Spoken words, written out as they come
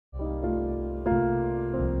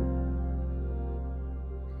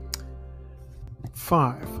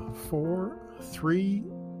5, 4, 3,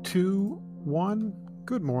 2, 1.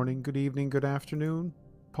 Good morning, good evening, good afternoon.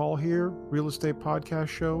 Paul here,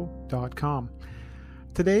 realestatepodcastshow.com.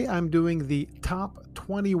 Today I'm doing the top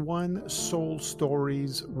 21 sold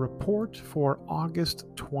stories report for August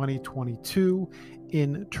 2022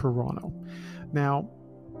 in Toronto. Now,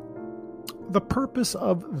 the purpose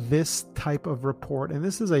of this type of report, and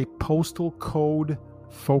this is a postal code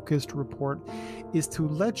focused report, is to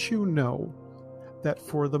let you know that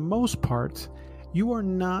for the most part, you are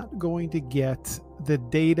not going to get the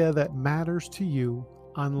data that matters to you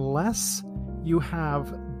unless you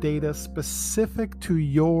have data specific to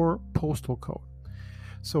your postal code.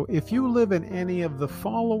 So if you live in any of the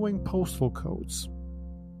following postal codes,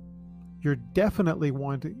 you're definitely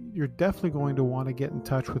going to want to get in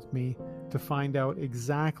touch with me to find out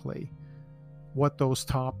exactly what those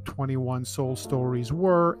top 21 sold stories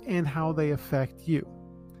were and how they affect you.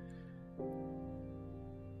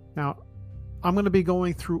 Now, I'm going to be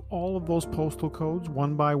going through all of those postal codes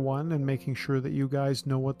one by one and making sure that you guys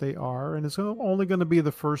know what they are. And it's only going to be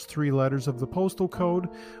the first 3 letters of the postal code,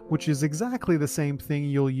 which is exactly the same thing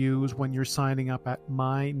you'll use when you're signing up at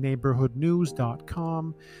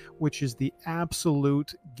myneighborhoodnews.com, which is the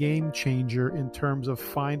absolute game changer in terms of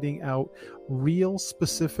finding out real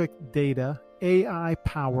specific data,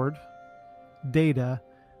 AI-powered data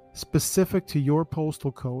specific to your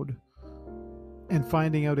postal code, and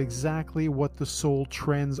finding out exactly what the sold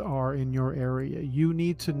trends are in your area. You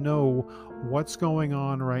need to know what's going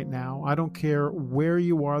on right now. I don't care where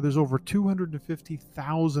you are. There's over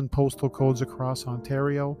 250,000 postal codes across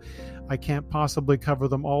Ontario. I can't possibly cover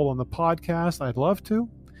them all on the podcast. I'd love to,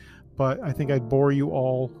 but I think I'd bore you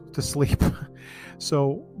all to sleep.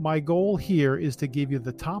 So my goal here is to give you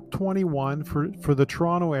the top 21 for the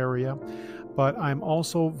Toronto area. But I'm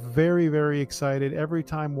also very, very excited every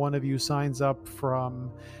time one of you signs up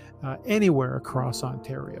from anywhere across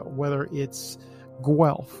Ontario, whether it's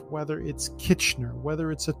Guelph, whether it's Kitchener,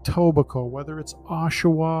 whether it's Etobicoke, whether it's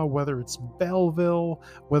Oshawa, whether it's Belleville,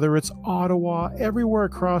 whether it's Ottawa, everywhere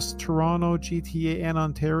across Toronto, GTA, and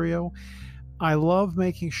Ontario. I love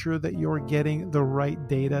making sure that you're getting the right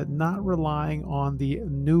data, not relying on the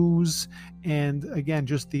news and, again,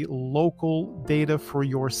 just the local data for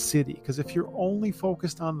your city. Because if you're only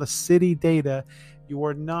focused on the city data, you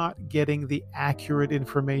are not getting the accurate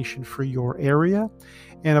information for your area.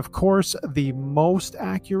 And of course, the most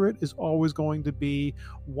accurate is always going to be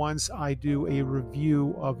once I do a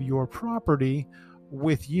review of your property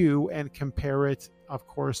with you and compare it, of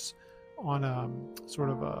course, on a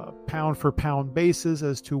sort of a pound for pound basis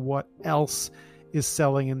as to what else is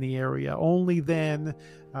selling in the area. Only then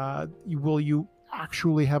will you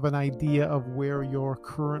actually have an idea of where your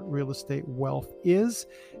current real estate wealth is.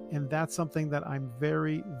 And that's something that I'm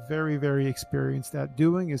very, very, very experienced at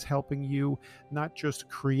doing, is helping you not just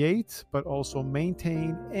create, but also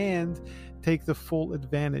maintain and take the full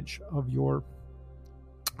advantage of your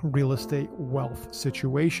real estate wealth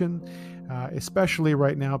situation, especially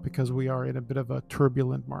right now because we are in a bit of a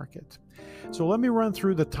turbulent market. So let me run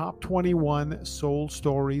through the top 21 sold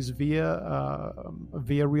stories via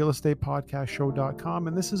realestatepodcastshow.com,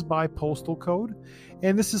 and this is by postal code,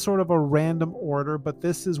 and this is sort of a random order, but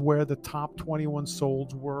this is where the top 21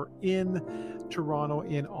 solds were in Toronto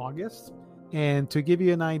in August. And to give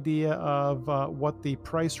you an idea of what the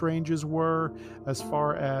price ranges were as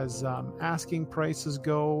far as asking prices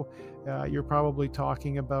go, you're probably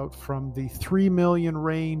talking about from the 3 million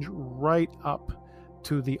range right up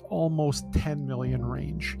to the almost 10 million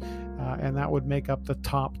range. And that would make up the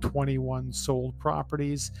top 21 sold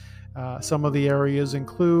properties. Some of the areas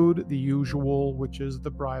include the usual, which is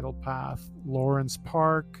the Bridle Path, Lawrence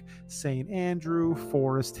Park, St. Andrew,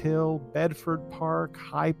 Forest Hill, Bedford Park,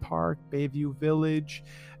 High Park, Bayview Village,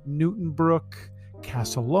 Newton Brook,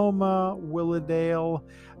 Casaloma, Willowdale,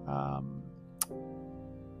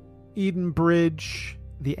 Eden Bridge,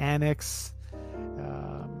 the Annex,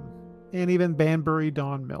 and even Banbury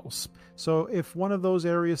Don Mills. So if one of those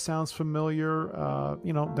areas sounds familiar,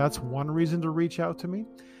 that's one reason to reach out to me.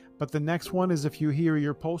 But the next one is if you hear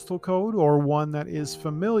your postal code or one that is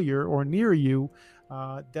familiar or near you,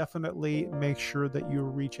 definitely make sure that you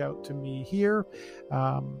reach out to me here.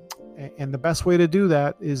 And the best way to do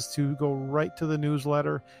that is to go right to the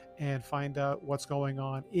newsletter and find out what's going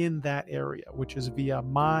on in that area, which is via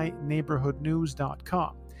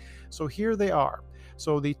myneighborhoodnews.com. So here they are.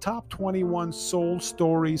 So the top 21 sold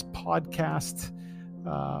stories podcast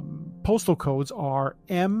postal codes are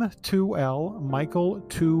M2L, Michael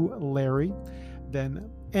 2 Larry, then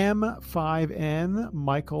M5N,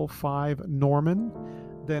 Michael 5 Norman,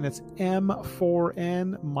 then it's M for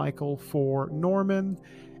N, Michael for Norman,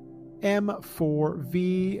 M for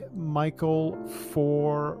V, Michael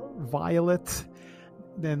for Violet,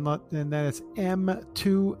 then it's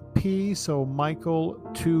M2P, so Michael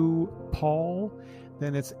to Paul.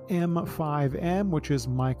 Then it's M5M, which is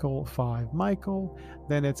Michael 5 Michael.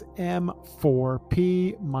 Then it's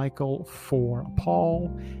M4P, Michael 4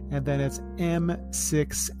 Paul. And then it's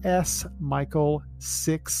M6S, Michael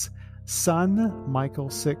 6 Son, Michael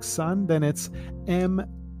 6 Son. Then it's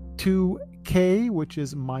M2K, which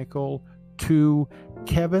is Michael 2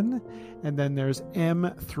 Kevin. And then there's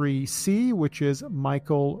M3C, which is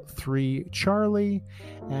Michael 3 Charlie.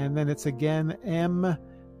 And then it's again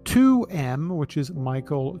M2M, which is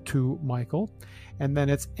Michael 2 Michael. And then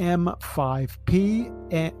it's M5P,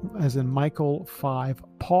 as in Michael 5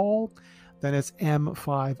 Paul. Then it's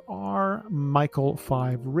M5R, Michael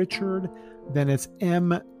 5 Richard. Then it's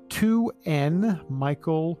M2N,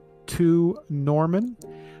 Michael 2 Norman.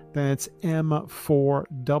 Then it's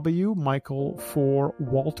M4W, Michael 4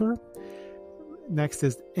 Walter. Next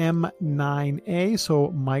is M9A,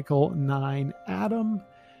 so Michael 9 Adam.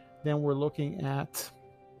 Then we're looking at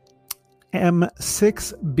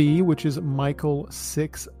M6B, which is Michael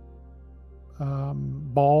 6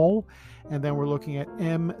 Ball. And then we're looking at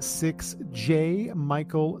M6J,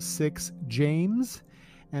 Michael 6 James.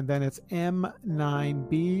 And then it's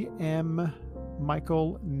M9B,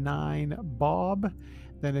 Michael 9 Bob.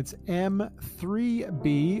 Then it's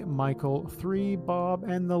M3B, Michael 3 Bob.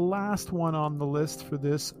 And the last one on the list for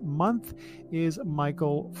this month is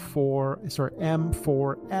M4S,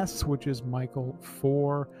 which is Michael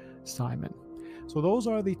 4 Simon. So those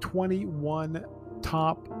are the 21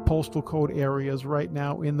 top postal code areas right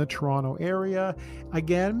now in the Toronto area.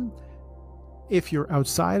 Again, if you're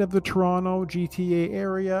outside of the Toronto GTA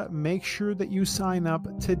area, make sure that you sign up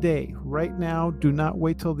today. Right now, do not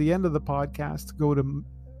wait till the end of the podcast. Go to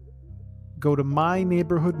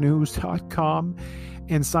myneighborhoodnews.com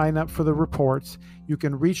and sign up for the reports. You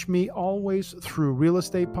can reach me always through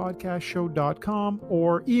realestatepodcastshow.com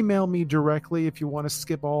or email me directly if you want to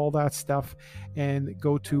skip all that stuff and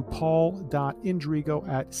go to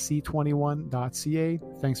paul.indrigo@c21.ca.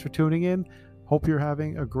 Thanks for tuning in. Hope you're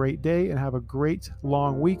having a great day and have a great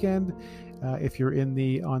long weekend if you're in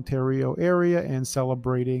the Ontario area and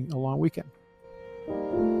celebrating a long weekend.